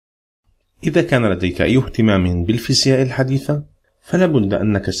إذا كان لديك أي اهتمام بالفيزياء الحديثة فلابد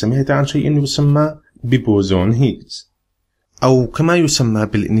أنك سمعت عن شيء يسمى ببوزون هيغز، أو كما يسمى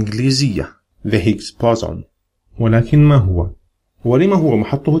بالإنجليزية The Higgs Boson. ولكن ما هو؟ ولما هو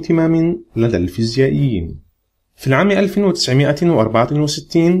محط اهتمام لدى الفيزيائيين؟ في العام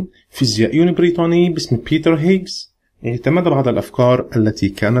 1964 فيزيائي بريطاني باسم بيتر هيغز اعتمد بعض الأفكار التي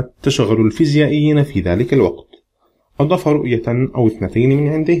كانت تشغل الفيزيائيين في ذلك الوقت. أضاف رؤية أو اثنتين من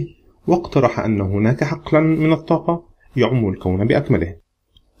عنده، واقترح أن هناك حقلا من الطاقة يعم الكون بأكمله،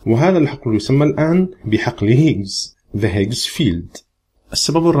 وهذا الحقل يسمى الآن بحقل هيغز The Higgs Field.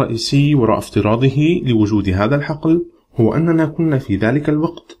 السبب الرئيسي وراء افتراضه لوجود هذا الحقل هو أننا كنا في ذلك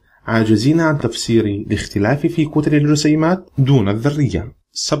الوقت عاجزين عن تفسير الاختلاف في كتل الجسيمات دون الذرية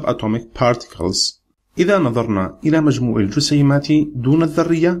subatomic particles. إذا نظرنا إلى مجموع الجسيمات دون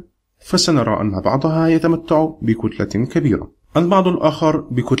الذرية فسنرى أن بعضها يتمتع بكتلة كبيرة، البعض الآخر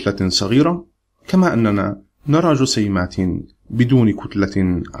بكتلة صغيرة، كما أننا نرى جسيمات بدون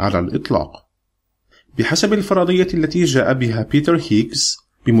كتلة على الإطلاق. بحسب الفرضية التي جاء بها بيتر هيغز،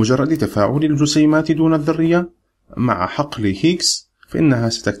 بمجرد تفاعل الجسيمات دون الذرية مع حقل هيغز فإنها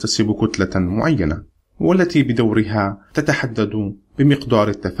ستكتسب كتلة معينة، والتي بدورها تتحدد بمقدار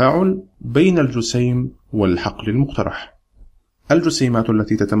التفاعل بين الجسيم والحقل المقترح. الجسيمات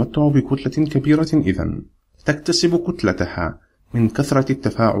التي تتمتع بكتلة كبيرة إذن تكتسب كتلتها من كثرة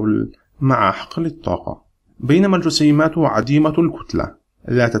التفاعل مع حقل الطاقة، بينما الجسيمات عديمة الكتلة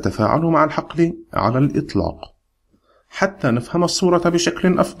لا تتفاعل مع الحقل على الإطلاق. حتى نفهم الصورة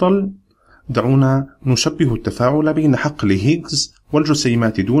بشكل أفضل، دعونا نشبه التفاعل بين حقل هيغز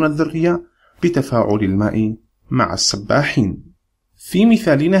والجسيمات دون الذرية بتفاعل الماء مع السباحين. في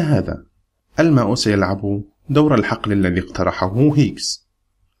مثالنا هذا الماء سيلعب دور الحقل الذي اقترحه هيغز.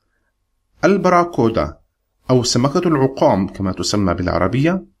 البراكودا أو سمكة العقام كما تسمى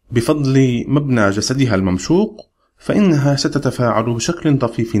بالعربية، بفضل مبنى جسدها الممشوق فإنها ستتفاعل بشكل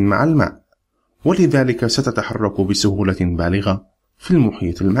طفيف مع الماء، ولذلك ستتحرك بسهولة بالغة في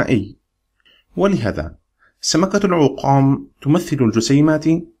المحيط المائي. ولهذا سمكة العقام تمثل الجسيمات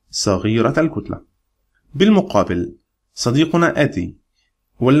صغيرة الكتلة. بالمقابل صديقنا أدي،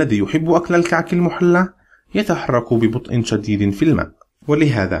 والذي يحب أكل الكعك المحلى، يتحرك ببطء شديد في الماء،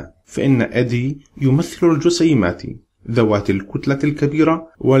 ولهذا فإن أدي يمثل الجسيمات ذوات الكتلة الكبيرة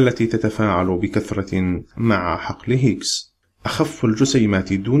والتي تتفاعل بكثرة مع حقل هيغز. أخف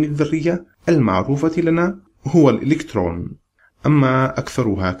الجسيمات دون الذرية المعروفة لنا هو الإلكترون، أما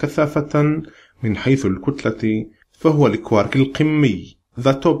أكثرها كثافة من حيث الكتلة فهو الكوارك القمي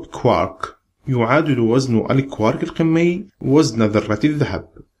The Top Quark. يعادل وزن الكوارك القمي وزن ذرة الذهب،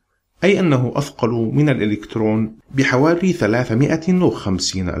 أي أنه أثقل من الإلكترون بحوالي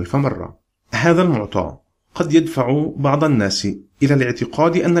 350,000 مرة. هذا المعطى قد يدفع بعض الناس إلى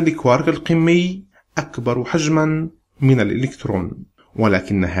الاعتقاد أن الكوارك القمي أكبر حجما من الإلكترون،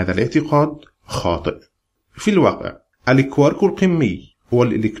 ولكن هذا الاعتقاد خاطئ. في الواقع الكوارك القمي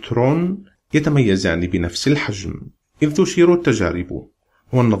والإلكترون يتميزان بنفس الحجم، إذ تشير التجارب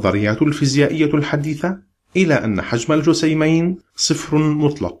والنظريات الفيزيائية الحديثة إلى أن حجم الجسيمين صفر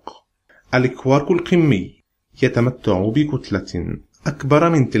مطلق. الكوارك القمي يتمتع بكتلة أكبر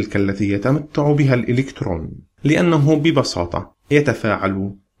من تلك التي يتمتع بها الإلكترون، لأنه ببساطة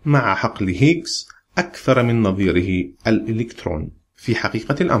يتفاعل مع حقل هيغز أكثر من نظيره الإلكترون. في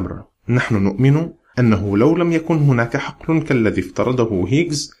حقيقة الأمر نحن نؤمن أنه لو لم يكن هناك حقل كالذي افترضه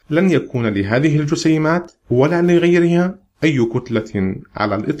هيغز لن يكون لهذه الجسيمات ولا لغيرها أي كتلة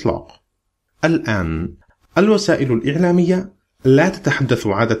على الإطلاق. الآن الوسائل الإعلامية لا تتحدث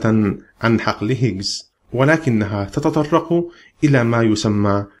عادة عن حقل هيغز، ولكنها تتطرق إلى ما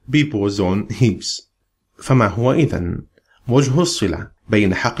يسمى ببوزون هيغز. فما هو إذن وجه الصلة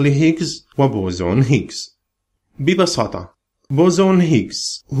بين حقل هيغز وبوزون هيغز؟ ببساطة بوزون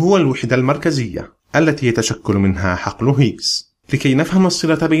هيغز هو الوحدة المركزية التي يتشكل منها حقل هيغز. لكي نفهم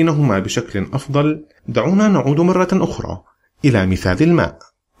الصلة بينهما بشكل أفضل دعونا نعود مرة أخرى إلى مثال الماء.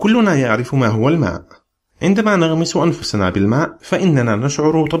 كلنا يعرف ما هو الماء. عندما نغمس أنفسنا بالماء فإننا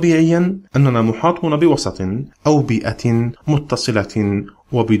نشعر طبيعيا أننا محاطون بوسط أو بيئة متصلة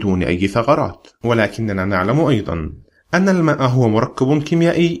وبدون أي ثغرات، ولكننا نعلم أيضا أن الماء هو مركب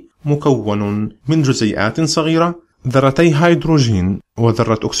كيميائي مكون من جزيئات صغيرة، ذرتي هيدروجين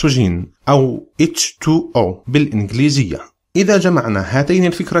وذرة أكسجين أو H2O بالإنجليزية. إذا جمعنا هاتين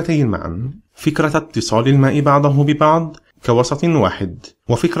الفكرتين معا، فكرة اتصال الماء بعضه ببعض كوسط واحد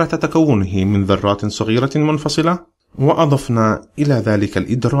وفكرة تكونه من ذرات صغيرة منفصلة، وأضفنا إلى ذلك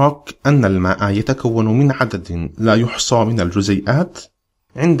الإدراك أن الماء يتكون من عدد لا يحصى من الجزيئات،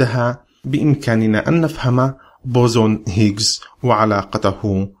 عندها بإمكاننا أن نفهم بوزون هيغز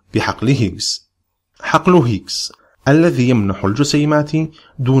وعلاقته بحقل هيغز. حقل هيغز الذي يمنح الجسيمات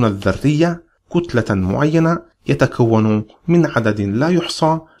دون الذرية كتلة معينة يتكون من عدد لا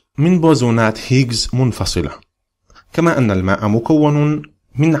يحصى من بوزونات هيغز منفصلة، كما أن الماء مكون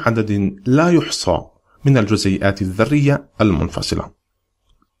من عدد لا يحصى من الجزيئات الذرية المنفصلة.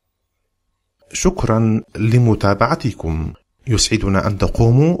 شكرا لمتابعتكم. يسعدنا أن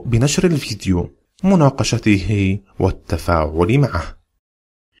تقوموا بنشر الفيديو، مناقشته والتفاعل معه.